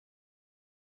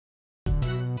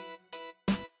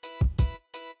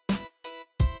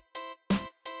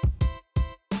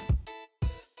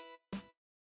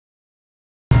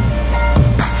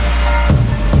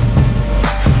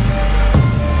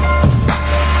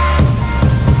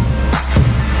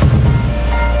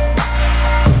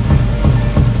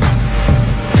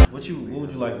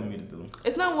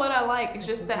like, it's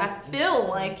just that I feel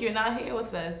like you're not here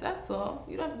with us. That's all.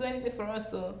 You don't have to do anything for us,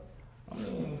 so.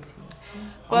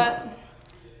 But,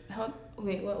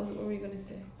 wait, what were you gonna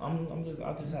say? I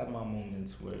just have my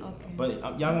moments where. Okay. But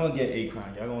y'all gonna get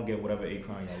Akron. Y'all gonna get whatever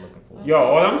Akron y'all looking for. Yo,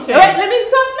 all I'm saying. Wait, let me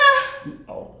talk now.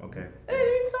 Oh, okay. Let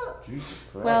me talk. Jesus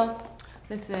Christ. Well,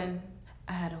 listen,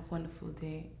 I had a wonderful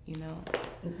day. You know,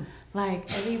 like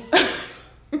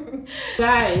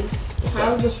Guys,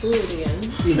 how's the food again?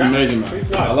 It's amazing, man.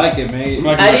 I like it, man.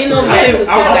 I didn't know I'm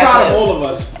proud of all of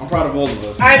us. I'm proud of all of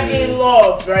us. I'm in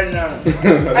love right now.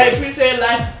 I appreciate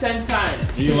life 10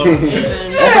 times. Do you love it?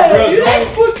 Yeah, you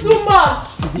like food too much.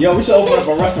 Yo, we should open up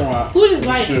a restaurant. Food is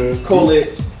right. Call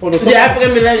it The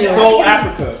African Millennials. Soul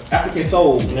Africa. African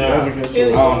Soul. Yeah. African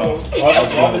Soul. I don't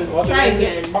know. Try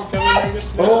again.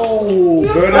 Oh,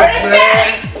 burner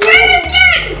sex.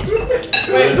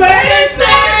 Burner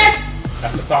sex.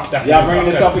 Y'all bringing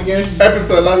this up again?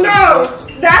 Episode last episode.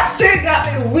 No, that shit got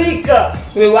me weaker.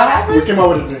 Wait, what happened? We came out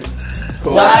with a drink.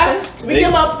 Cool. What happened? We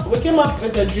came up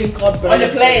with a drink called Burning. On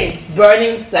the plane.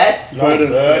 Burning sex. Burning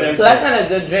sex. So that's not a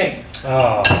good drink.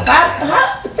 Oh.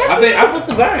 How sex is supposed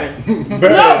to burn?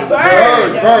 Burn. No,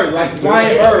 burn. Bird, like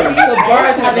flying bird. So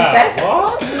birds having sex?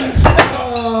 Oh,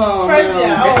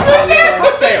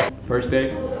 First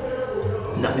day,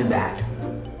 nothing bad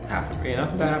happened. Yeah,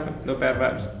 nothing bad happened. No bad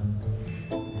vibes.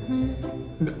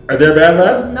 Are there bad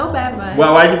vibes? No bad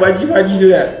vibes. Why'd you do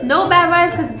that? No bad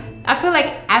vibes, because I feel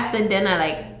like after dinner,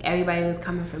 like everybody was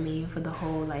coming for me for the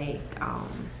whole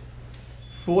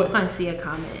For what? Francia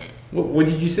comment. What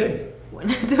did you say? When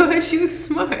I told her she was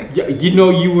smart. Yeah, you know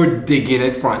you were digging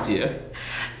at Francia.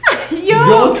 Yo,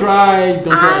 Don't try.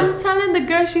 I'm telling the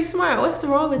girl she's smart. What's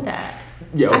wrong with that?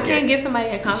 Yeah, okay. I can't give somebody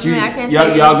a compliment. I can't say y'all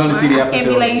you're gonna smart. see the I can't be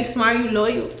episode. like, you smart, you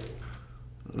loyal.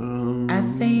 I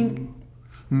think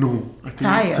No, I think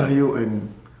Tayo. Tayo and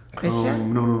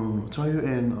Christian? No. Tayo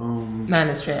and Man,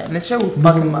 Mister will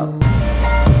fuck him up.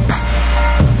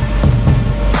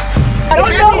 I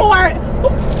don't know who I.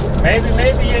 Maybe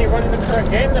you ain't running the correct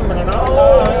game number, no?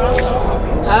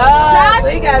 Shots, so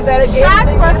you got a better game.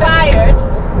 shots were fired.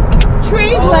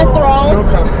 Trees were thrown. no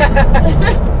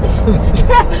comment.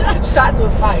 Shots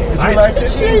were fired. Did you like it?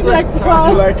 Trees were Did you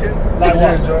thrown. like it? Like Did what?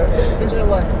 you enjoy it? Enjoy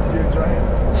what? Did you enjoy it?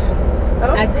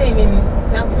 I didn't even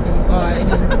tell him or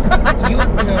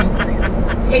use him,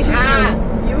 taste him,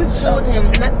 showed him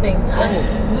nothing.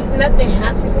 Nothing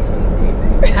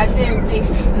happened. I didn't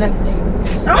taste nothing.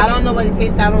 I don't know what it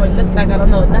tastes like. I don't know what it looks like. I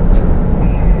don't know nothing.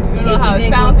 You don't know how it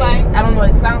sounds like? I don't know what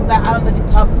it sounds like. I don't know if it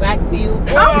talks back to you.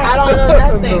 I don't know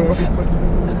nothing. No, it's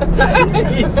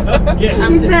okay.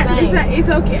 I'm just saying. It's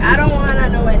okay. I don't want to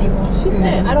know anymore. She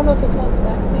said, I don't know if it talks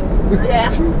back to you.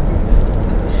 Yeah.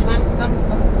 Some.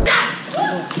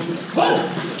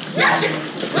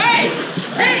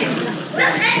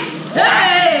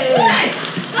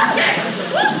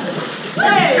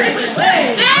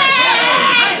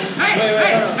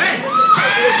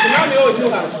 Tsunami always knew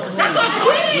how to twerk. That's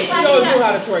what he always knew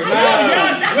how to twerk.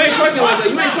 Nah, you ain't twerking like that.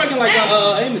 You ain't twerking like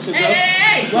amateur, bro.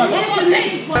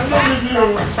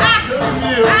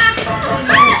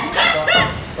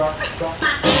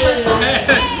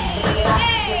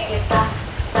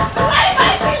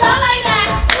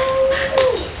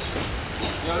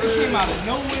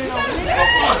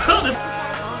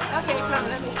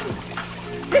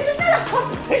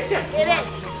 It is.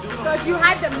 Because you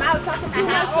had the mouth talking too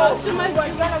much sauce, too much,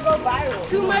 you're gonna go viral.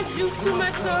 Too much juice, too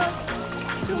much sauce.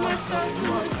 Too much sauce, too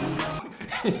much juice.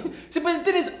 See, but the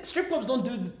thing is, strip clubs don't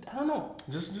do. I don't know.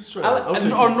 Just try.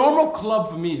 A normal club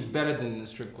for me is better than a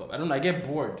strip club. I don't know. I get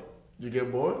bored. You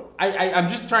get bored? I'm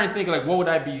just trying to think like, what would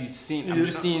I be seeing? I'm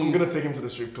just seeing. I'm gonna take him to the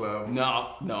strip club.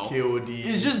 No. KOD.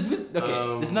 It's just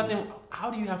okay. There's nothing.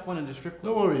 How do you have fun in the strip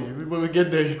club? Don't worry. When we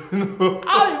get there, you know.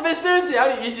 But seriously,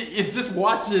 it's just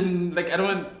watching. Like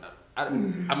am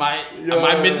I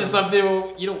missing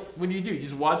something? You know, what do? You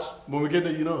just watch. When we get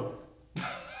there, you know.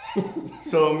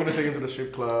 So I'm gonna take him to the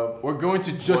strip club. We're going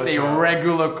to just a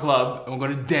regular club and we're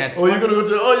gonna dance. Oh, you're gonna go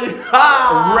to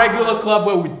a regular club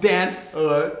where we dance.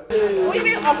 Alright. What do you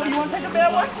mean, Uncle? You want to take a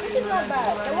bad one? It's not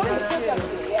bad. I want to take a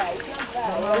yeah, it's not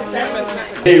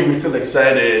bad. Hey, we're still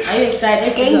excited. Are you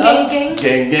excited to go?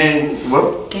 Gang.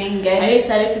 What? Gang. Are you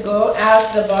excited to go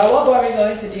out to the bar? What bar are we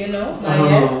going to? Do you know? I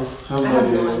have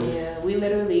No idea. We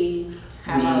literally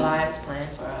have our lives planned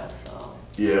for us, so.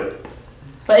 Yep.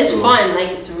 But it's fun, like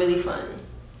it's really fun.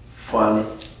 Fun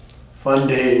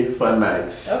day, fun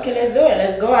nights. Okay, let's do it.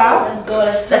 Let's go out. Let's go,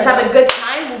 let's have a good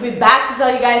time. We'll be back to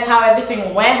tell you guys how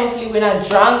everything went. Hopefully we're not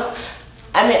drunk.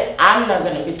 I mean, I'm not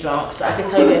gonna be drunk, so I can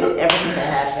tell you guys everything that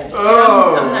happened.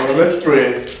 Oh, I'm not gonna let's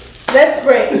pray. Let's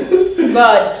pray.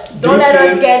 God, Don't let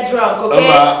us get drunk,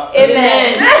 okay?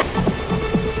 Amen.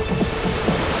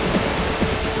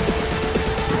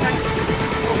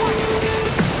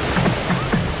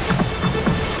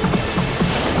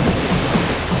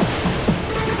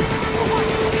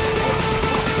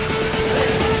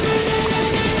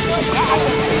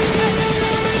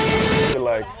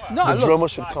 Like the drama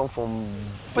should come from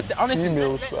honestly,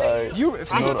 female side,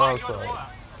 not our side.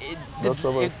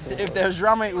 If there's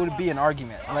drama, it would be an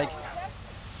argument. Like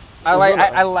I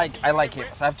like him.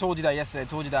 So I've told you that yesterday. I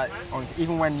told you that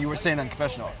even when you were saying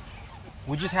unconfessional.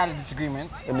 We just had a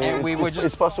disagreement, and we were just.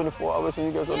 It's past 24 hours, and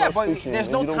you guys are not speaking. There's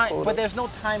no time. But there's no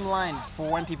timeline for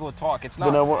when people talk. It's not.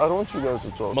 Then I don't want you guys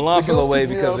to talk. Milan fell away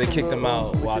because they kicked him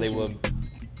out while they were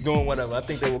doing whatever. I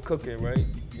think they were cooking, right?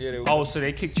 Yeah. They were. Oh, so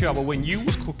they kicked you out, but when you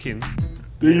was cooking,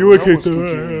 you were kicked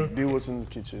out. They was in the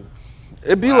kitchen.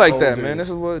 It be like that, man. This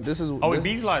is. Oh, it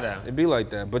be like that. It be like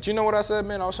that. But you know what I said,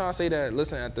 man? I was trying to say that.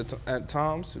 Listen, at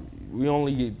times they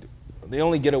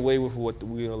only get away with what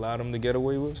we allow them to get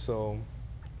away with. So.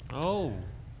 Oh.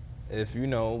 If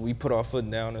we put our foot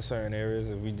down in certain areas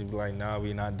and we just be like, nah,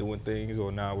 we're not doing things,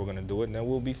 or nah, we're gonna do it, then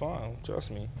we'll be fine.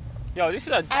 Trust me. Yo, this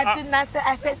is a. I did not say.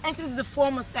 I said intimacy is a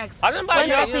form of sex. I didn't buy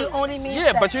you. Only means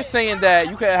sex. But you're saying that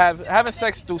you could having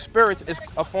sex through spirits is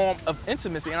a form of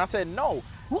intimacy, and I said no.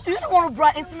 You don't want to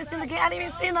bring intimacy in the game. I didn't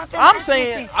even say nothing. I'm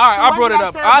saying, all right, I brought it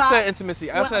up. I said intimacy.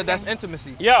 I said that's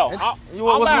intimacy. Yo,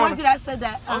 when did I say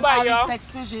that? Sex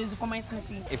especially is a form of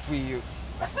intimacy. If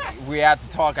we had to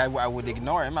talk, I would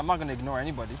ignore him. I'm not gonna ignore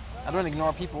anybody. I don't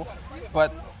ignore people,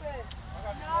 but.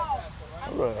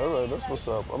 All right, that's what's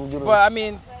up. I'm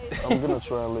gonna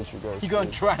try and let you guys. You're gonna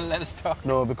try and let us talk?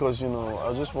 No, because I don't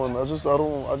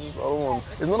want.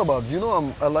 It's not about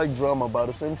I like drama, but at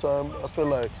the same time, I feel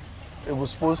like it was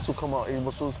supposed to come out. It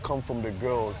was supposed to come from the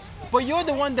girls. But you're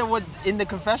the one that was in the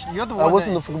confession. You're the one. I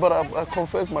wasn't but I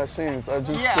confessed my sins. I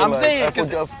just feel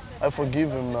like I forgive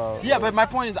him now. Yeah, but my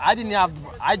point is,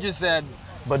 I just said.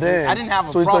 But then, I didn't have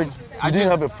a problem. So it's like you didn't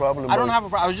have a problem. I don't have a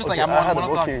problem. I was just okay, like, I'm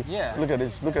talking. Yeah. Look at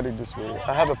it this way.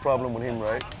 I have a problem with him,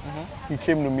 right? He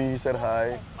came to me. He said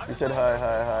hi. He said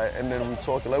hi, and then we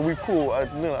talked. Like we cool. I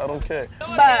don't care.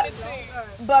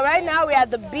 But right now we're at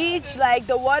the beach. Like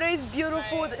the water is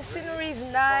beautiful. The scenery is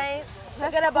nice.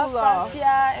 Forget about Francia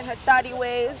and her 30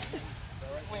 ways.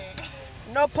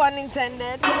 No pun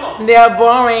intended. They are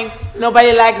boring.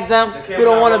 Nobody likes them. We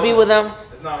don't want to be with them.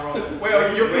 It's not rolling. Wait,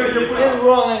 it's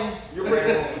rolling. You're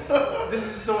putting. This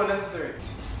is so unnecessary.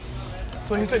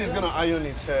 So he said he's gonna iron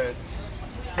his hair,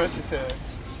 press his hair.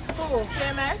 Who?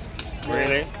 KMS?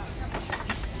 Really?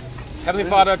 Heavenly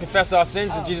Father, confess our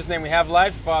sins. In Jesus' name we have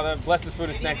life. Father, bless this food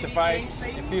and sanctify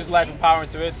it. Infuse life and power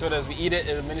into it so that as we eat it,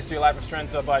 it'll minister your life and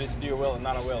strength to our bodies to do your will and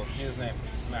not our will. In Jesus' name.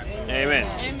 Amen. Amen.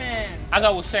 Amen. As I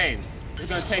was saying, it's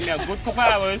going to take me a good couple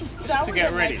hours to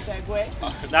get ready.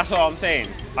 That's what I'm saying.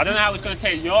 I don't know how it's going to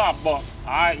take you off, but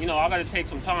I got to take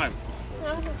some time.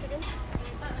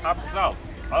 Help yourself.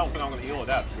 I don't think I'm going to eat all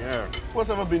that. Yeah. What's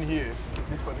ever been here?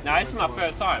 This is my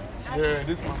first time. Yeah,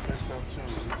 this is my first time too.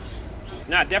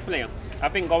 Nah, definitely. I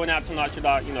think going out tonight should,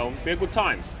 be a good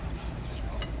time.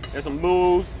 There's some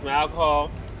booze, some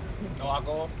alcohol. No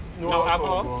alcohol? No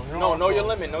alcohol? No, know your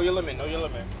limit. Know your limit. Know your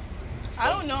limit. I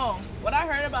don't know. What I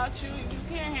heard about you, you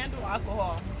can't handle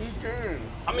alcohol. You can.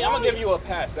 I mean, I'm gonna give you a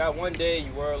pass. That one day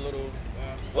you were a little.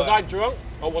 Was I drunk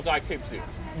or was I tipsy?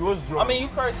 You was drunk. I mean, you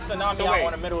cursed Tsunami out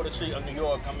on the middle of the street of New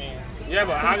York. I mean. Yeah,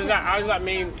 but how does that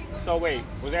mean? So wait,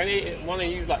 was there any one of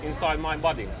you inside my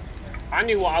body? I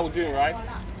knew what I was doing, right?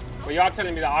 But y'all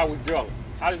telling me that I was drunk.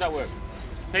 How does that work?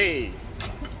 Hey.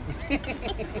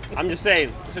 I'm just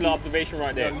saying. It's an observation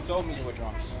right there. No, you told me you were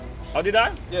drunk. Oh, did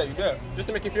I? Yeah, you did. Just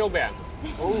to make you feel bad.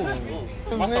 Ooh.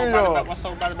 What's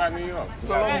so bad about New York?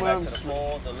 Back to the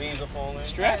fall, the leaves are falling.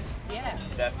 Stress? Yeah.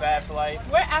 That fast life.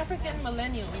 We're African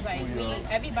millennials.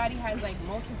 Like everybody has like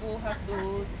multiple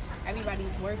hustles.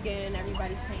 Everybody's working.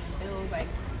 Everybody's paying bills. Like,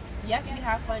 yes, we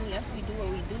have fun. Yes, we do what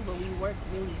we do, but we work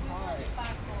really hard.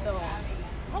 So.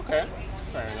 Okay.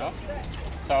 Fair enough.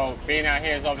 So being out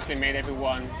here has obviously made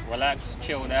everyone relaxed,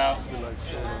 chilled out,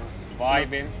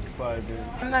 vibing.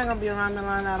 I'm not gonna be around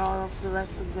Milan at all for the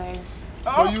rest of the day.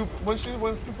 Oh. So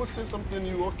when people say something,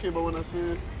 you okay, but when I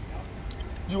say,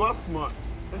 you are smart.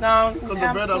 No, because the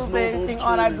bird has no home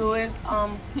all I do is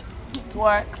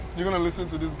twerk. You're gonna listen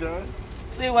to this guy?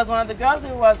 So it was one of the girls.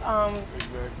 It was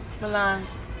Milan.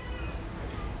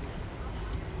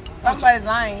 Somebody's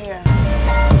lying here.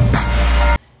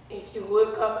 If you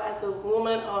woke up as a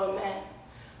woman or a man,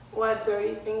 what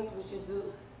dirty things would you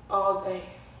do all day?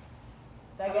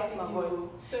 I guess my voice.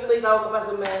 So if I woke up as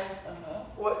a man,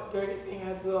 what dirty thing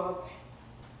I do all day?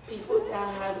 People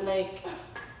that have like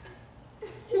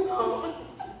you know,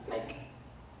 like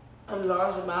a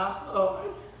large mouth or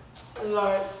a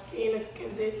large penis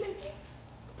can they like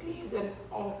please their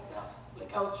own selves.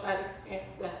 Like I would try to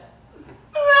experience that.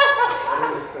 I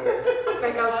don't understand.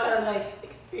 Like I would try to like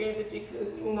experience if you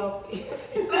could, you know. You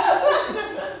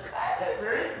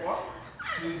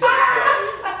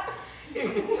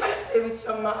can touch it with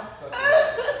your mouth.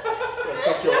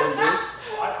 Suck your own dick?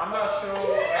 I'm not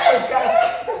sure. Hey, guys.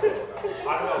 I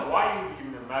don't know why you would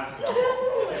even imagine that.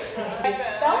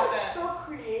 That was so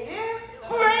creative,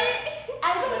 right? I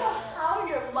don't know how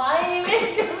your mind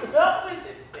comes up with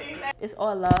this thing. It's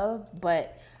all love,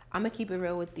 but I'm gonna keep it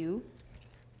real with you.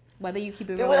 Whether you keep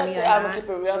it real When I with me say or I'm not. gonna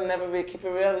keep it real, never really keep it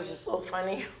real. It's just so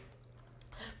funny.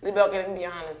 They both can be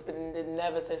honest, but they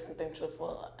never say something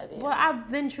truthful at the end. Well,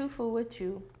 I've been truthful with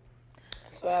you.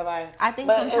 So have I. I think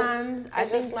but sometimes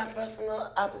it's just my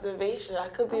personal observation. I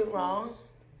could be wrong.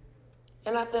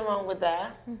 There's nothing wrong with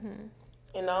that.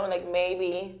 You know, like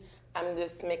maybe I'm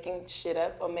just making shit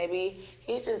up, or maybe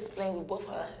he's just playing with both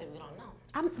of us and we don't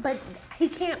know. But he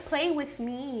can't play with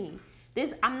me.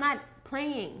 I'm not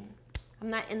playing. I'm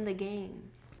not in the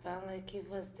game. Felt like he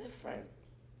was different.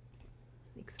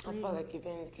 Explain. I felt like you've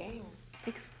been in the game.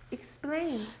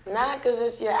 Explain. Nah, because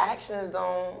just your actions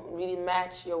don't really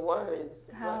match your words.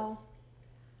 How?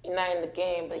 You're not in the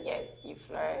game, but yet you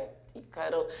flirt, you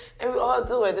cuddle, and we all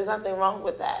do it. There's nothing wrong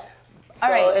with that. All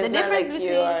right, it's the not difference like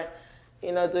between... you are,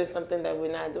 you know, doing something that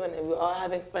we're not doing, and we're all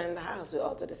having fun in the house. We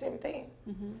all do the same thing.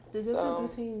 The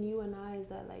difference between you and I is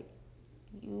that, like,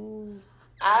 you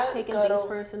taking cuddle. things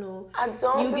personal. I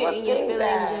don't You getting your feelings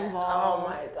that. involved. Oh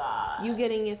my God. You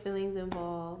getting your feelings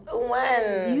involved.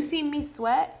 When? You see me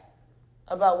sweat?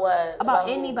 About what? About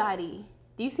anybody.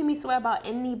 Do you see me sweat about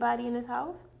anybody in this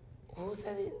house? Who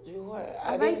said it? You were.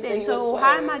 I Right didn't say then. you So were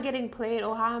how sweating. am I getting played,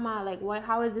 or how am I like what?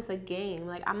 How is this a game?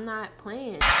 Like I'm not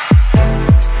playing.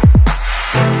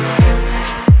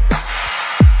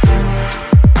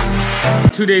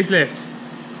 2 days left.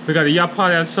 We got a yacht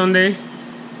party on Sunday.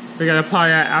 We got a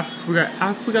party at we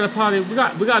got a party. We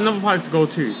got another party to go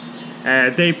to.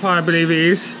 Day party, I believe it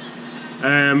is.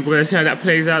 We're gonna see how that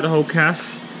plays out. The whole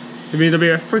cast. There'll be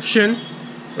a friction.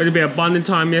 There'll be a bonding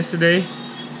time yesterday.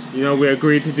 You know, we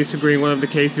agreed to disagree in one of the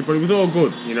cases, but it was all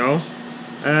good. You know.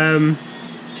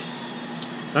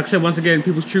 Like I said, once again,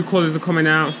 people's true colors are coming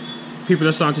out. People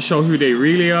are starting to show who they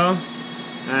really are,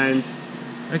 and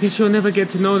I guess you'll never get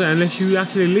to know that unless you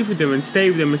actually live with them and stay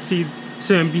with them and see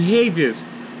certain behaviors.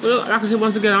 Well, like I said,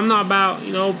 once again, I'm not about,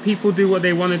 you know, people do what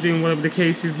they want to do in whatever the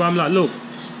case is, but I'm like, look,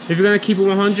 if you're going to keep it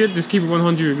 100, just keep it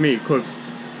 100 with me, because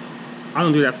I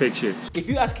don't do that fake shit. If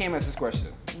you ask KMS this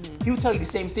question, he will tell you the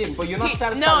same thing, but you're not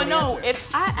satisfied with the answer. No,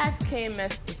 if I ask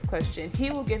KMS this question, he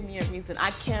will give me a reason.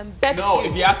 I can bet you.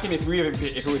 If you ask him if we've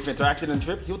interacted on the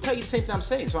trip, he'll tell you the same thing I'm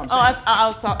saying. So I'm saying. I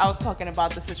was talking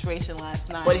about the situation last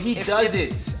night. But he does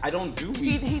it. I don't do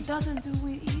weed. He doesn't do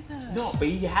weed either. No, but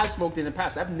he has smoked in the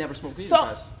past. I've never smoked weed in the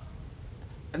past.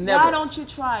 Never. Why don't you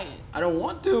try it? I don't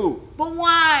want to. But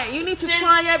why? You need to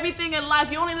try everything in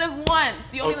life. You only live once.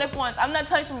 You only live once. I'm not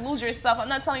telling you to lose yourself. I'm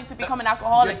not telling you to become an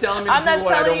alcoholic. You're telling me I'm to do not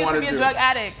what I telling don't you want to be to a do. drug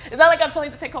addict. It's not like I'm telling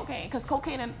you to take cocaine, because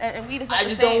cocaine and weed is not I the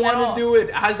just same don't at want all. to do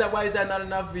it. Why is that not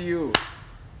enough for you?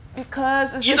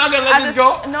 Because it's You're just, not gonna let this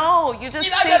go? No, you just.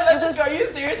 You're not gonna let this go. Are you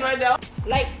serious right now?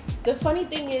 Like the funny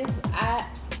thing is, I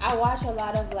watch a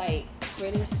lot of like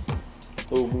British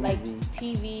like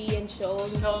TV and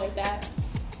shows and stuff like that.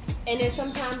 And then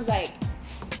sometimes, like,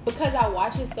 because I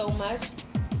watch it so much,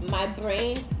 my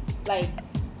brain, like,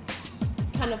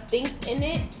 kind of thinks in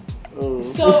it.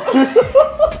 So,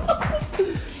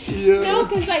 no,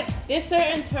 because, like, there's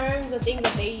certain terms or things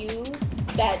that they use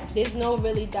that there's no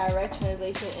really direct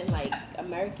translation in, like,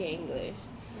 American English.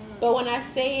 But when I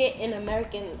say it in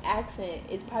American accent,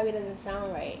 it probably doesn't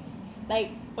sound right.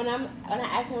 Like, when I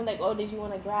ask him, like, oh, did you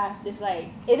want to graft? It's like,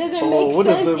 it doesn't make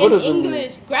sense in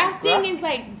English. Grafting is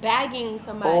like bagging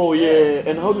somebody. Oh, yeah.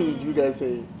 And how do you guys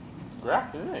say it?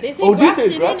 Grafting, isn't it? They say Oh, grafting,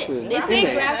 they say grafting. They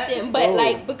say grafting, but Oh.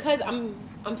 like, because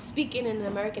I'm speaking in an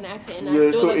American accent and Yeah,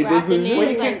 I throw so the it grafting doesn't- in,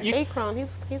 it's like, Akron,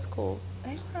 he's cool.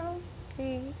 Akron,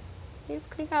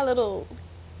 he got a little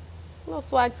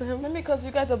swag to him. Maybe because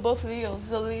you guys are both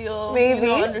Leos, a Leo, Maybe. you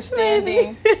know,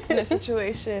 understanding in the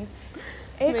situation.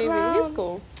 Maybe Akron, he's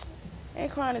cool.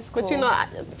 Akron is cool. But you know,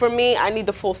 for me, I need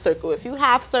the full circle. If you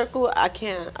half circle, I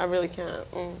can't. I really can't.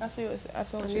 I feel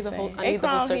what need you're the whole- saying. I need the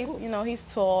whole Akron, circle.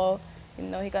 he's tall. You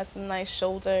know, he got some nice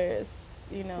shoulders.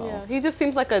 You know. Yeah, he just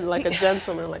seems like a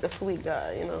gentleman, like a sweet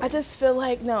guy. You know. I just feel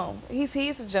like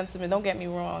he's a gentleman. Don't get me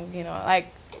wrong. You know, like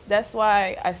that's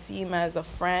why I see him as a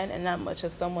friend and not much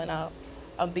of someone I'll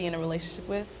be in a relationship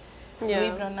with. Yeah.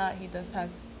 Believe it or not, he does have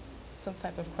some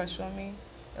type of crush on me,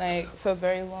 like for a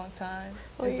very long time.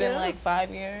 Oh, It's been like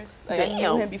 5 years. Like Damn. I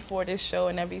knew him before this show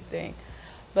and everything,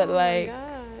 but like,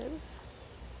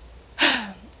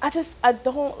 I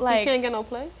don't like. You can't get no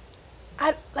play.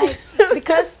 I like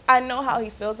because I know how he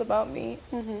feels about me.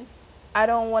 I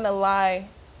don't want to lie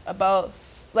about.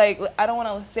 Like, I don't want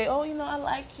to say, oh, you know, I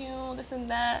like you, this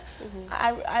and that.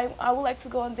 I would like to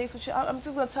go on dates with you. I'm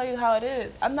just going to tell you how it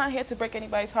is. I'm not here to break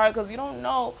anybody's heart because you don't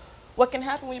know what can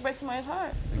happen when you break somebody's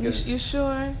heart. You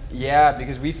sure? Yeah,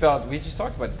 because we just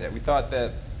talked about that. We thought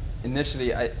that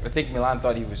initially, I think Milan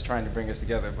thought he was trying to bring us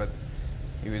together, but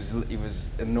he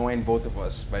was annoying both of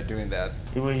us by doing that.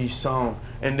 The way he sound.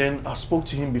 And then I spoke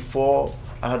to him before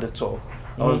I had the talk.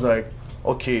 I was like,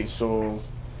 okay, so,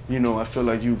 you know, I feel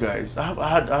like you guys. I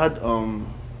had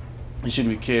issue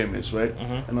with KMS, right?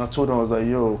 And I told him, I was like,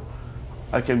 yo,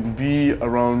 I can be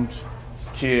around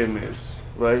KMS,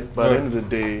 right? But at the end of the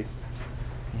day,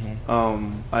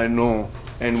 I know.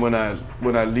 And when I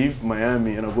leave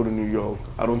Miami and I go to New York,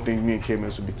 I don't think me and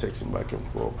KMS will be texting back and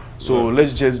forth. So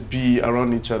let's just be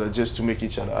around each other just to make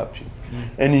each other happy.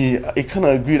 And he kind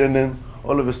of agreed, and then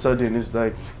all of a sudden it's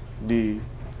like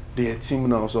they're a team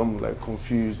now, so I'm like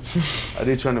confused. Are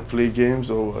they trying to play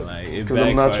games or what? Because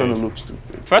I'm not trying to look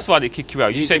stupid. First of all, they kick you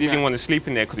out. You said you didn't want to sleep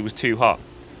in there because it was too hot.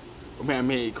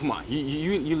 Man, come on.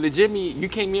 You legitimately, you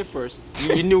came here first.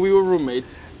 You knew we were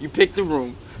roommates. You picked the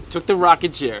room, took the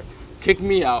rocket chair, kicked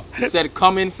me out, said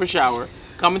come in for shower,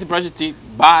 come in to brush your teeth,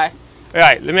 bye. All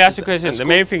right, let me ask you a question. The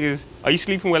main thing is, are you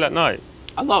sleeping well at night?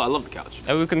 I love the couch.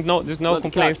 And there's no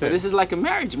complaints there. This is like a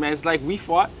marriage, man. It's like we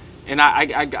fought. And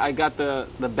I got the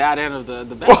bad end of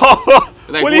the bad.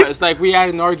 It's like we had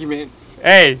an argument.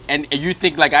 Hey. And you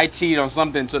think like I cheated on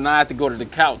something, so now I have to go to the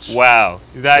couch. Wow.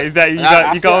 Is that you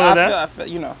got all of that? I feel,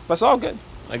 you know, but it's all good.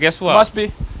 I guess what? Must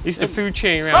be. It's the food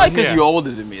chain around probably because you're older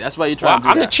than me. That's why you're trying to do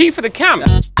I'm that. the chief of the camp.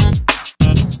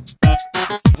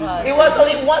 It was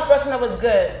only one person that was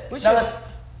good. Which was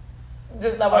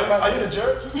just that one person. Are you the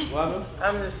judge?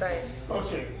 I'm just saying.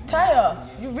 Okay. Taya,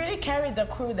 you really carried the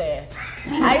crew there.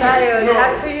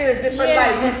 I see you in a different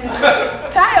light.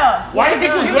 Taya, why do you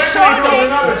think you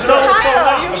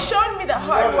showed me that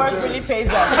hard work really pays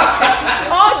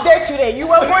off. All day today, you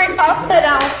were going up and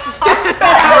down,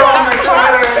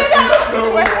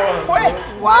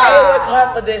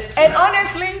 Wow. For this. And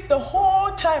honestly, the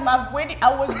whole time I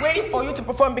was waiting for you to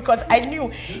perform because I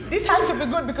knew this has to be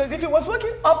good, because if he was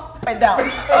working up and down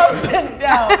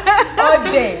all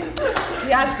day,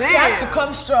 he has to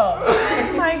come strong.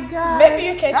 Oh my God. Maybe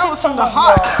you can take some of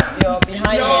your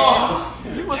behind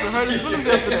it. You must have hurt his feelings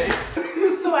yesterday.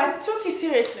 So I took it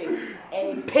seriously,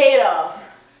 and it paid off.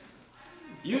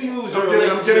 You use your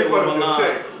relationship with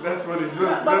Milan. That's what it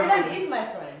But Milan is my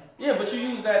friend. Yeah, but you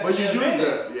use that. But you use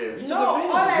that. Yeah. No,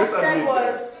 all I said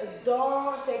was,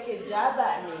 don't take a jab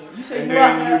at me. You said you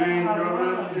didn't have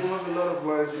a lot of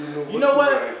lines. You know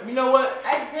what? You know what?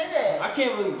 I did it. I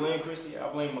can't really blame Chrissy. I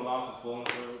blame Milan for falling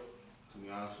for her. To be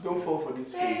honest. Don't fall for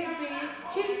this Baby, face.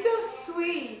 he's so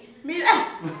sweet. Milan.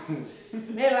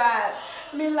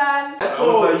 Milan. I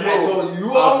told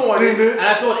you all morning, and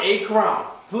I told A-Crown,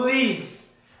 please,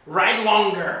 write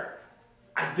longer.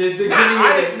 I did the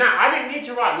I didn't need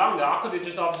to write longer. I could have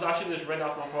just I should just read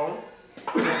off my phone.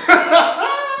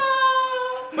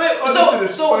 But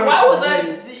so why was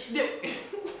I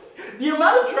the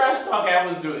amount of trash talk I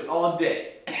was doing all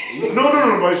day?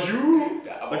 No, but you.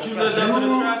 But you lived up to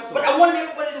the trash talk. But I wanted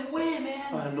everybody to win,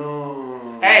 man. I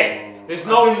know. Hey, there's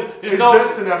no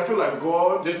destiny. I feel like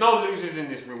God. There's no losers in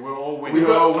this room. We're all winners.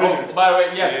 We're all winners. By the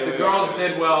way, yes, the girls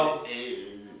did well,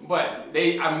 but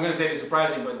I'm gonna say they're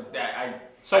surprising, but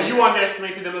So you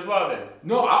underestimated them as well, then?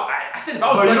 No, I said if I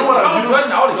was judging,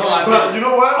 I would have given. But you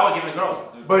know what? I would give the girls.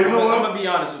 But you know what? I'm gonna be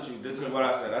honest with you. This is what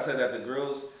I said. I said that the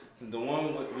girls, the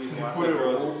one reason why I said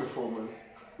girls performance.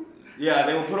 Yeah,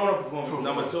 they will put on a performance.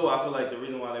 Number two, I feel like the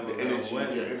reason why they were energy. win.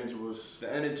 Yeah, energy was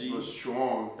was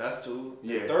strong. That's two.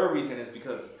 Yeah. The third reason is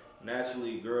because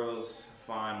naturally girls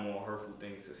find more hurtful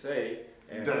things to say.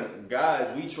 And guys,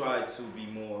 we try to be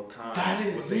more kind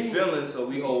with their feelings, so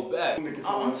we hold back.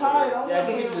 I'm tired. Yeah, I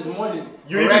think it this morning.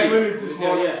 You even cleaned it this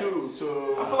morning too,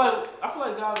 so. I feel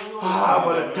like guys, we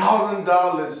always but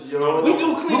 $1,000, yo. We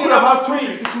do clean we it up. We could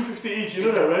have $250 each. You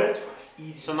know that, right?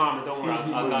 Easy. So no, don't worry.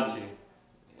 I got you.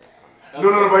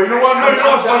 No, but you know what? No, you know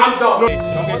what's funny? I'm done.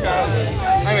 Okay, guys.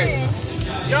 Anyways.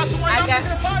 Just why y'all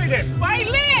the party then? Party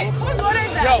lit! Whose water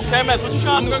is that? Yo, KMS, what you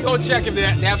trying to do? I'm gonna go check if they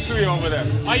have sushi over there.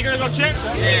 Are you gonna go check?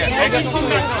 Yeah.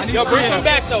 Yo, bring some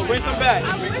back though. Bring some back.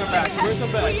 Bring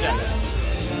some back.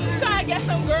 Try to get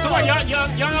some girls. So what, y'all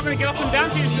not gonna get up and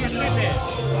down? You're just gonna sit there.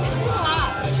 It's too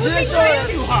hot. Oh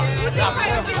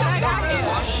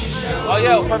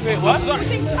yeah, perfect. What?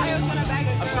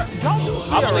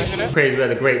 Crazy. We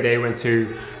had a great day. Went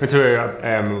to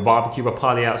a barbecue, a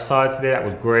party outside today. That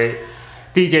was great.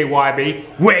 DJ YB,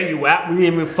 where you at? We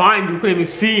didn't even find you. We couldn't even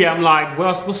see you. I'm like,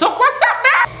 what's up? What's up, man?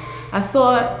 I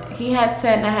saw he had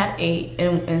 10, I had 8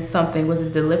 and something. Was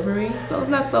it delivery? So it's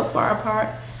not so far apart.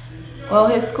 Well,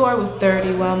 his score was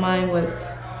 30 while mine was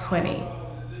 20.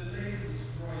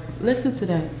 Listen to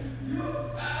that.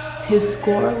 His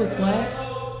score was what?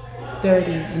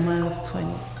 30 and mine was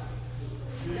 20.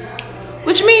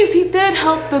 Which means he did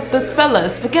help the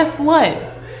fellas, but guess what?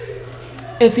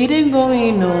 If he didn't go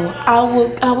in,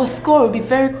 our score would be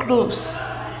very close.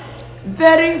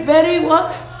 Very, very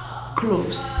what?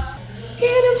 Close. He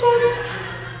ain't trying to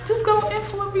just go in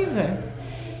for a reason.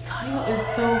 Tayo is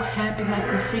so happy like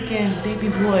a freaking baby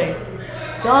boy.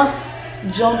 Just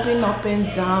jumping up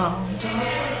and down.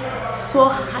 Just so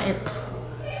hype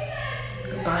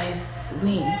by his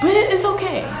win. But it's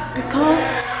okay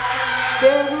because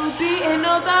there will be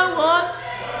another what?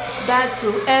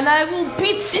 Battle, and I will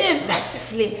beat him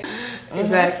massively.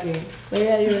 Exactly. But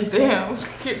yeah, you were saying. Damn,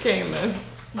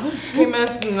 K-Mess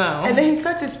now. And then he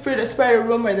started to spread a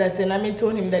rumor that Senami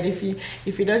told him that if he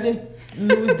doesn't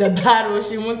lose the battle,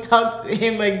 she won't talk to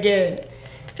him again.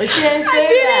 But she didn't say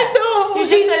that. He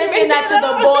just started saying that to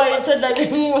the boys so that they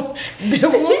won't be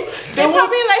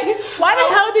like, why the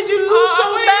hell did you lose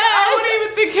so bad? I wouldn't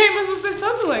even think K-Mess would say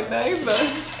something like that either.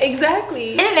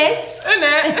 Exactly. In it.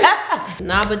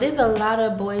 Nah, but there's a lot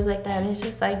of boys like that. It's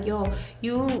just like, yo,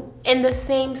 you in the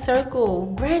same circle.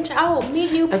 Branch out,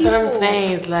 meet new people. That's what I'm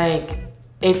saying. It's like,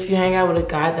 if you hang out with a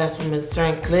guy that's from a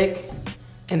certain clique,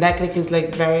 and that clique is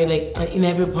like very like in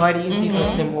every party, so you're gonna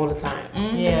see them all the time.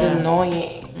 Yeah. It's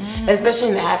annoying. Especially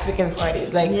in the African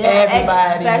parties. Like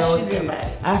everybody knows everybody.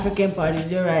 African parties,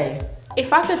 you're right.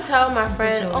 If I could tell my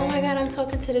friend, oh my god, I'm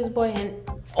talking to this boy, and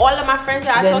all of my friends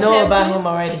that I talk know to about him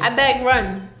already. I beg,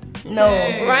 run. No.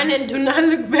 Run and do not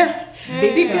look back.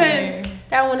 Because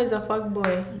that one is a fuck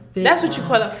boy. That's what you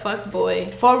call a fuck boy.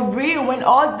 For real, when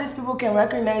all these people can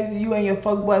recognize you and your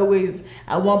fuck boy ways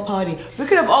at one party, we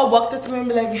could have all walked up to me and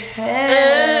be like,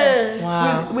 hey.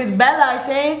 Wow. With Bella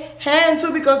saying, hey,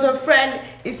 too, because her friend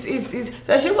is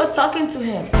that she was talking to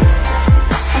him.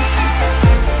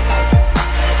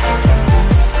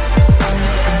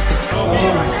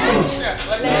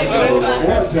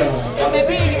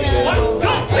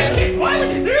 Why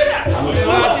would you do that?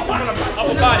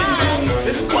 Upper body.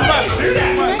 This is upper body. Do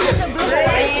that.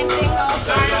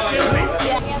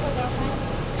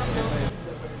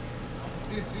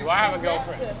 Do I have a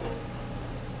girlfriend? I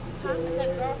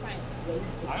said girlfriend.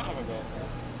 I don't have a girlfriend.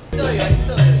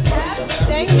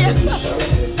 Thank you.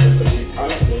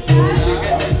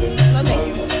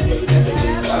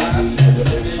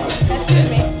 Excuse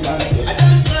me.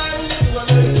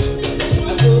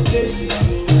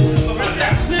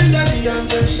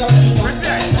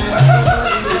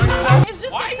 It's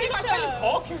just a picture.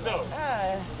 Orchids though.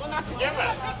 We're not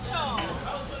together.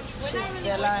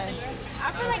 You're lying.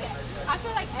 I feel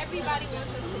like everybody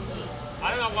wants us to date. I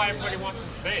don't know why everybody wants us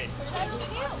to date.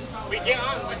 We get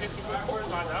on with this good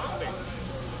person. I don't think.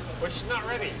 But she's not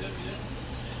ready.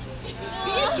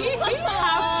 How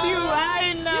cute,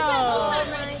 I know. Oh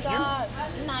my god.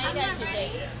 Nah, you guys should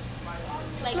date.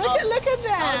 Like, Look at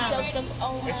that. Jokes of,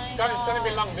 oh my It's gonna be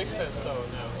long distance, so no.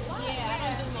 Yeah,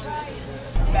 I don't do long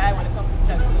distance. Bad when it comes to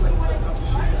text.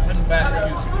 That's a bad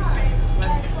excuse.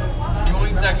 You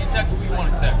only text, you text who you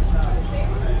want to text.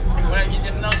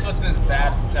 There's no such thing as bad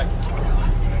text.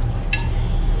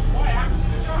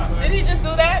 Did he just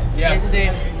do that? Yes.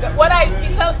 What you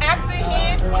tell accent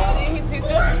here, he's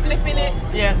just flipping it.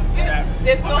 Yeah.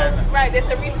 There's no right. There's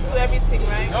a reason to everything,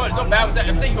 right? No, there's no bad with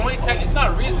text. I'm saying you only text. It's not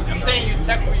a reason. I'm saying you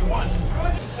text who you want.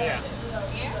 Yeah.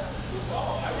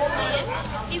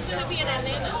 He's gonna be in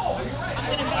Atlanta. I'm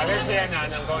gonna be I in live Atlanta. there now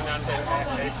and I'm going down to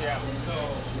ATL.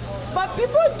 But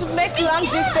people to make long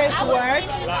distance work.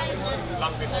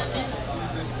 Long distance.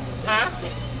 Huh?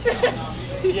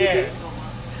 Yeah.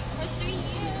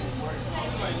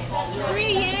 For 3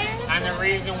 years. And the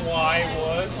reason why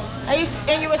was...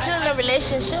 And you were still in a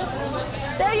relationship?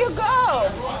 There you go.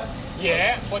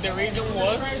 Yeah, but the reason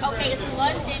was... Okay, it's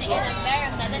London in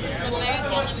America. This is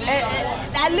America.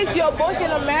 At least you're both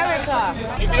in America.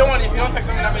 If you don't text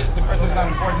someone, that means the person's not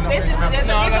important. Basically, there's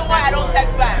a reason why I don't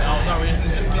text back. No, it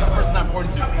just means the person's not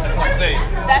important to you. That's what I'm saying.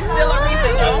 That's still a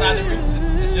reason, though. That's not the reason.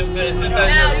 It's just that.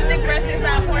 Now, you think Francis is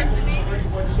not important to me?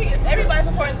 She is. Everybody's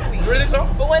important to me. You really think so?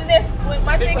 But when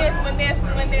my thing is, when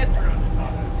there's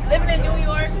living in New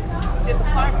York, there's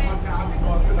apartment,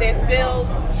 there's bills,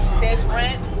 there's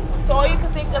rent. So So all you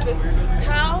can think of is,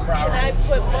 how can I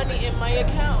put money in my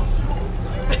account?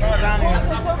 How can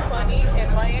I put money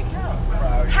in my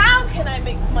account? How can I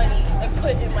make money and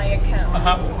put in my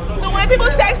account? So when people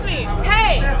text me,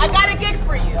 hey, I got a gig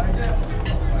for you,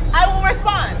 I will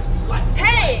respond.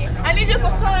 Hey, I need you for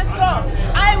so and so.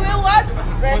 I will what?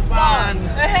 Respond.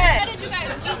 How did you guys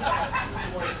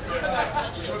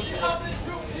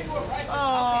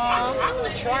I'm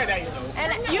gonna try that, you know.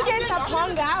 And you guys have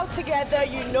hung out together,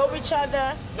 you know each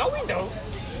other. No, we don't.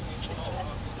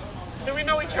 Do we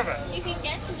know each other? You can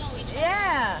get to know each other.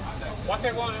 Yeah. What's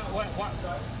it going?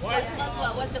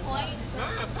 What's the point? No,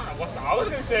 it's not. I was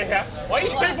gonna say that. Why you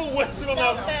people whispering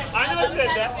up? I never said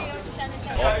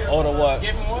that. Or the what?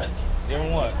 Give him what? Give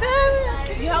him what?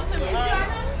 You helped him.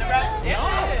 The rap.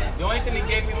 Yeah. The only thing he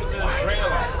gave me was the drill.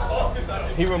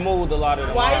 He removed a lot of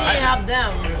them. Why do you have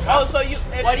them? Oh, so you?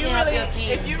 Why do you have your team?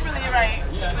 If you really right,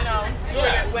 you know,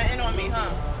 you went in on me,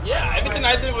 huh? Yeah, everything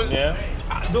I did was. Yeah.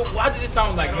 Dude, why did it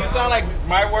sound like? Did it sound like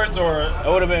my words or? It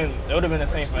would have been the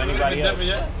same for anybody else.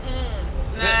 Yeah.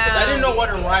 Because I didn't know what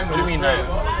a rhyme was. What do you mean that?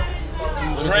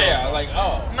 Drea, like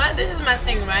This is my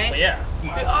thing, right? But yeah. We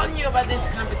all knew about this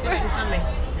competition coming.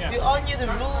 We all knew the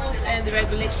rules and the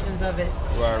regulations of it.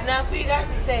 Right. Now, for you guys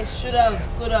to say should have,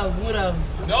 could have, would have.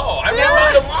 No, I This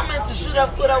was the moment to should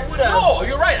have, could have, would have. No,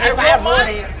 you're right. If I wrote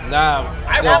it. Nah.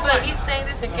 But he's saying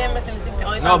this and can't messing this.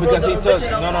 No, because he took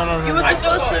no. You were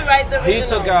supposed to write the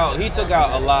original. He took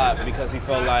out a lot because he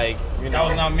felt like, you know, that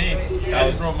was not me. I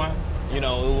just wrote mine. You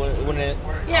know, it wouldn't.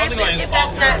 Yeah, if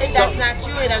that's not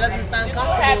true, that doesn't sound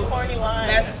comfortable. Corny line.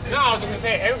 No, I was gonna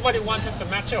say everybody wants us to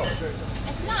match up.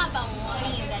 It's not about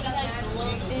wanting that. You guys look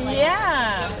like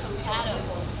Yeah. you're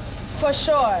compatible. For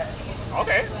sure.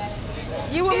 Okay.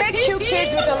 You will make cute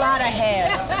kids with a lot of hair.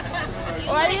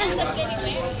 You might end up getting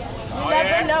married. You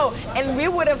never know. And we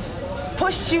would have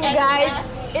pushed you guys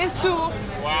into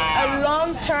a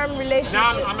long-term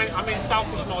relationship. Now I'm in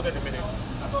selfish mode in a minute.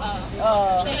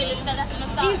 So you just said that from the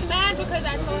start. He's mad because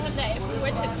I told him that if we were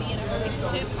to be in a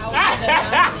relationship, I would be the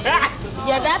dominant.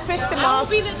 Yeah, that pissed him I off.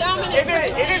 would be the dominant It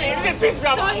person. didn't piss me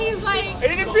off. So he's like, It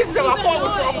didn't piss me off. I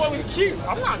thought it was cute.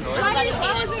 I'm not annoyed.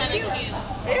 why was it cute?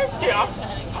 It is cute. I'm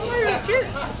cute.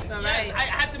 Yes, I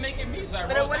had to make it me, so I wrote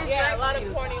But what is Yeah, your a lot of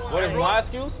excuse? corny lines. What is my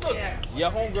excuse? Yeah. Your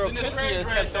homegirl Chrissy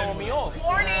kept throwing me off.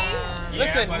 Corny.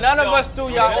 Listen, none of us threw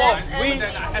y'all off.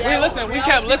 We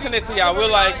kept listening to y'all. We're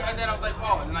like, and then I was like,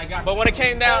 oh, and I got. but when it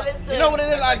came down, you know what it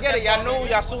is? I get it. Y'all knew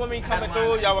y'all saw me coming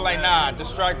through. Y'all were like, nah,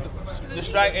 distract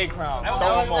A-Crown.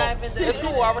 Throw him off. It's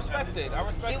cool. I respect it.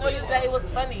 It was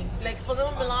funny. Like for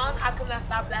them Milan, I could not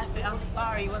stop laughing. I'm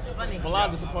sorry, it was funny. Milan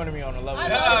disappointed me on a level.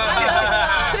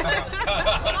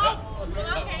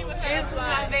 It's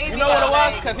my baby. You know what it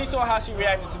was? Because he saw how she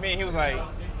reacted to me. And he was like,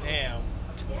 damn.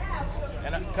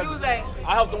 And He was like,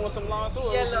 I helped him with some lines too.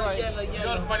 yellow. You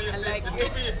know the funniest thing?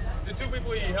 The two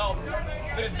people he helped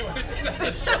didn't do anything on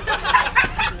the show.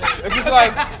 It's just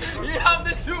like he helped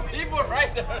these two people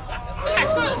right there.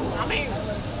 I mean,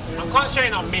 I'm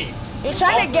concentrating on me. You're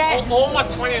trying to get. All my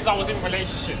 20s, I was in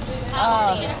relationships.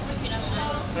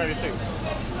 32.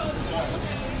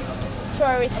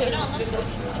 32.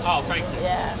 Oh, thank you.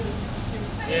 Yeah.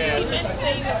 Yeah. He meant to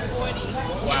say you were 40.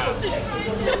 Wow.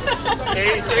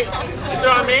 See? You see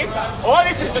what I mean? All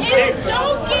this is the thing.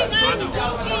 Joking, I'm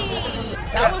joking.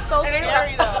 That was so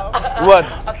scary though. what?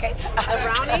 Okay. The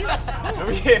brownies?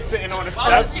 I'm here sitting on the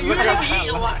steps. You didn't even eat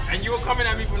a lot, and you were coming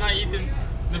at me for not eating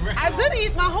the brownie. I did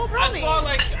eat my whole brownie.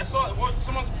 I saw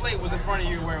someone's plate was in front of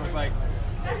you where it was like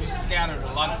you scattered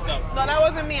a lot of stuff. No, that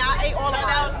wasn't me. I ate all of mine.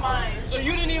 That was mine. So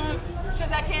you didn't even.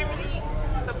 Because I can't really eat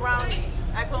the brownie.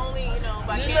 I can only, but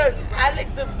I Look, can't. I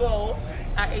licked the bowl.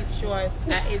 I ate yours.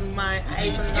 I ate mine. I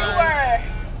ate yours. You were.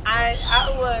 I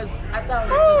thought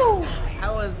I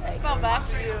was like, I felt bad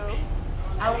for you.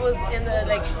 I was in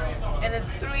the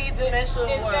three-dimensional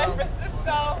In world. San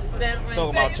Francisco. Talking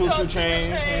about choo-choo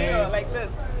trains. Like this.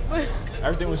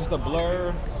 Everything was just a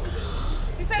blur.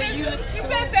 She said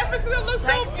San Francisco looks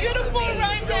so beautiful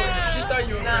right now. She thought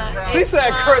you were Chris Brown. She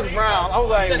said Chris Brown. I was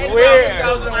like, It where?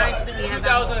 was right to me.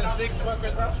 2006, what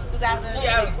Chris Brown? 2006. She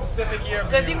had a specific year.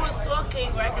 Because he was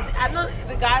talking, right? Because I know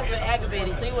the guys were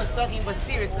aggravated, so he was talking, but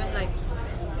serious. And I'm like,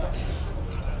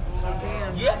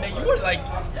 damn. Yeah, man, you were like.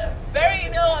 Very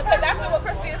ill. Because after what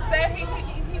Christian said, he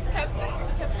kept calm.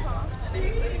 And then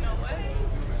he said, you know what?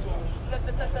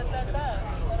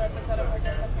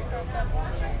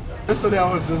 Yesterday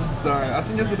I was just dying. I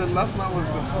think last night was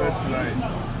the best night.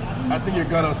 I think it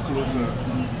got us closer.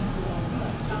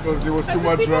 Because there was too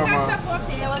much drama.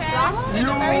 There was drama in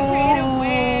a very creative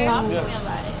way. Yes.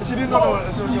 She didn't know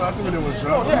so she was assuming it was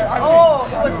drama. Oh,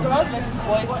 it was girls versus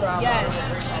boys drama.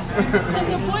 Yes. Because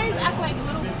the boys act like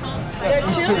little punks. They're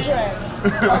children.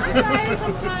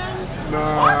 Sometimes.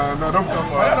 No, don't come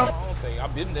for that.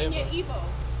 I've been there. You're Igbo.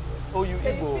 Oh, you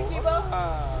Can you Igbo? speak Igbo?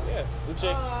 Yeah,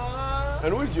 Uche.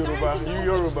 And who is Yoruba? You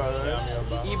Yoruba, right? Yeah, I'm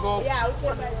Yoruba. Igbo. Yeah, Uche by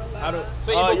Yoruba. I don't.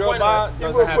 So Igbo Yoruba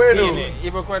doesn't have Kwenu. C in it.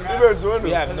 Igbo Kwenu. Igbo Zwenu.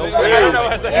 We have no C. Hey, I don't know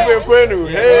what's that. Igbo Kwenu.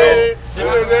 Hey.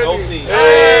 No C.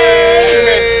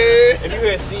 Hey. If you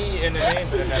hear C in the name,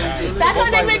 that's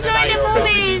what they've been doing in the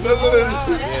movies. That's what it is.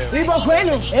 Igbo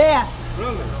Kwenu. Yeah.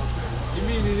 Really? You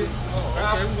mean it? Oh, okay,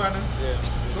 I'm gonna. Yeah.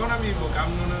 So I'm Igbo.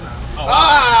 I'm gonna. It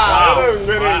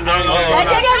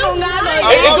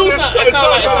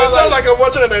sounds like I'm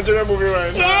watching a Nigerian movie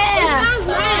right now. Yeah. It sounds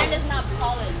nice. It's not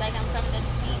polished. Like I'm from the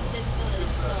deep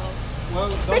village, so. Well,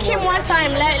 speak him one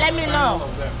time. Let me know.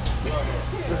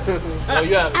 Oh,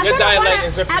 yeah. Your dialect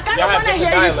is different. I kind of want to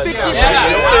hear you speak. Yeah.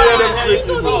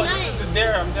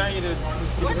 I'm telling you to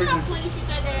speak. We're not playing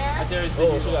each other. I dare you to speak.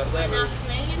 We're not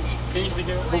playing it. Can you speak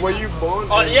it? But were you born in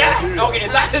Nigeria? Okay,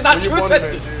 it's not true. Born in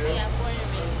Nigeria? Yeah, born in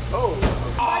Nigeria. Oh.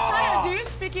 Bataya, do you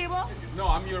speak Igbo? No,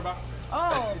 I'm Yoruba.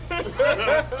 Oh.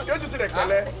 Can't you see the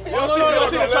color? No,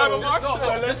 see the tribal marks?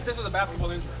 No, this is a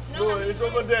basketball injury. No, it's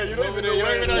over there. You don't even know. You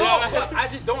don't even know. I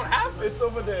just don't have it. It's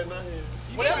over there, not here.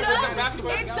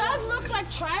 It does look like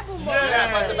tribal marks.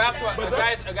 Yeah, but it's a basketball.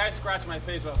 A guy scratched my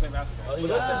face while I was playing basketball. But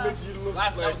that makes you look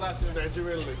like last year.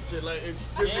 Nigerian shit. Like it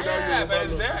gives you that Yeah, but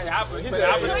it's there. It happened. So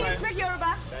you speak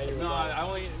Yoruba? No, I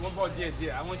only one more dear.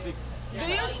 I only speak. Do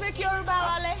you speak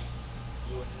Yoruba, Ale?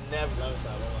 You would never.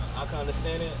 I can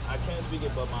understand it. I can't speak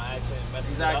it, but my accent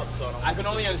messes it up. So I can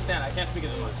only understand. I can't speak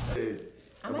it as much.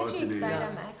 I'm actually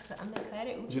excited. I'm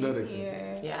excited. Uchi's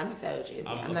here. Yeah, I'm excited. Uchi's here.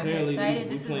 I'm excited.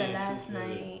 This is the last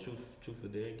night. Truth or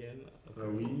Dare again? Are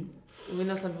we? We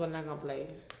know some people are not gonna play.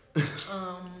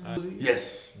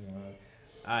 Yes.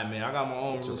 Alright, man. I got my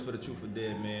own rules for the Truth or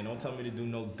Dare, man. Don't tell me to do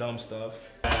no dumb stuff.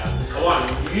 Come on,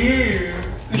 you.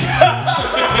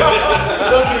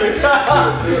 Don't do it.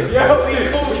 Yo, we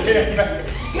cool here.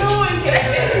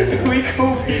 We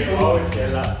cool people. Oh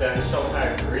shit, that show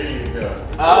had really good.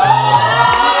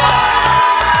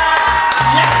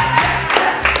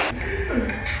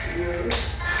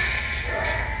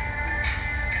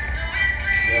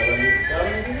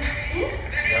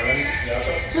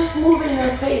 Just moving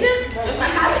her face. Just my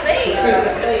face.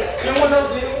 Someone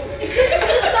else did.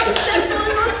 Stop stepping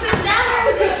and go sit down.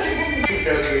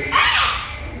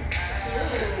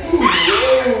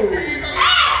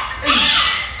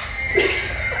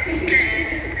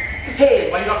 Hey.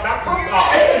 Why you got that from?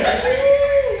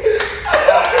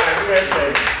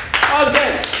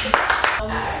 Okay.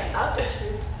 Alright, I'll say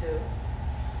truth too.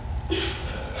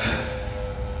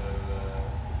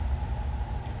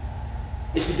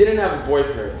 If you didn't have a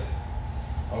boyfriend,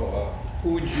 who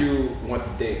would you want to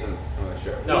date on the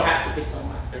show? No. You have to pick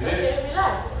someone. Okay,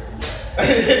 relax.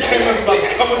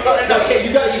 Okay,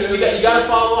 you gotta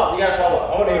follow up. You gotta follow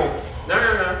up. No.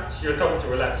 You're talking to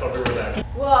relax. I'll be relaxed.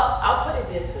 Well, I'll put it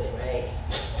this way, right?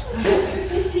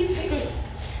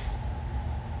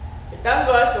 Thank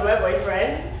God for my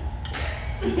boyfriend.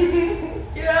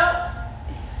 You know?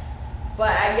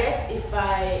 But I guess if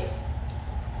I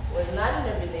was not in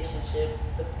a relationship,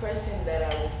 the person that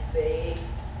I would say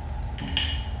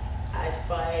I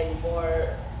find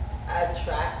more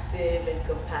attractive and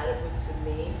compatible to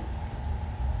me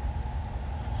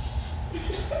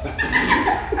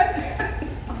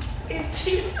is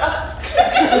Jesus.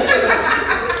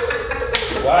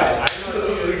 Why?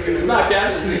 It's not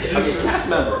canon. It's just a cast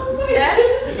member. Yeah?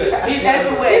 He's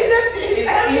everywhere. Jesus is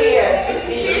everywhere.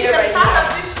 He's the part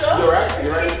of this show.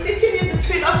 You're right. He's sitting in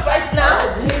between us right now.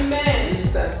 Amen.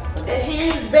 And he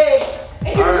is big.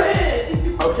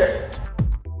 Amen. Okay.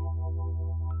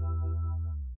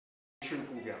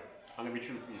 Truthful girl. I'm gonna be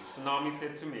truthful with you. Tsunami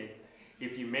said to me,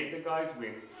 if you make the guys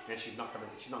win, then she's not gonna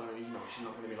be like, she's not gonna be my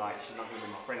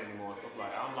friend anymore and stuff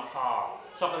like that. I'm like,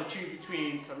 so I'm gonna choose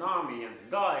between Tsunami and the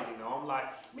guys, you know. I'm like,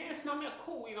 man, Tsunami are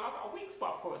cool, you know, I got a weak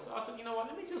spot for it. So I said, you know what,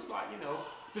 let me just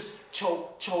just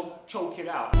choke it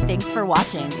out. Thanks for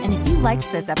watching, and if you liked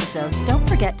this episode, don't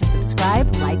forget to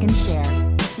subscribe, like, and share.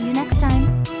 See you next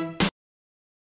time.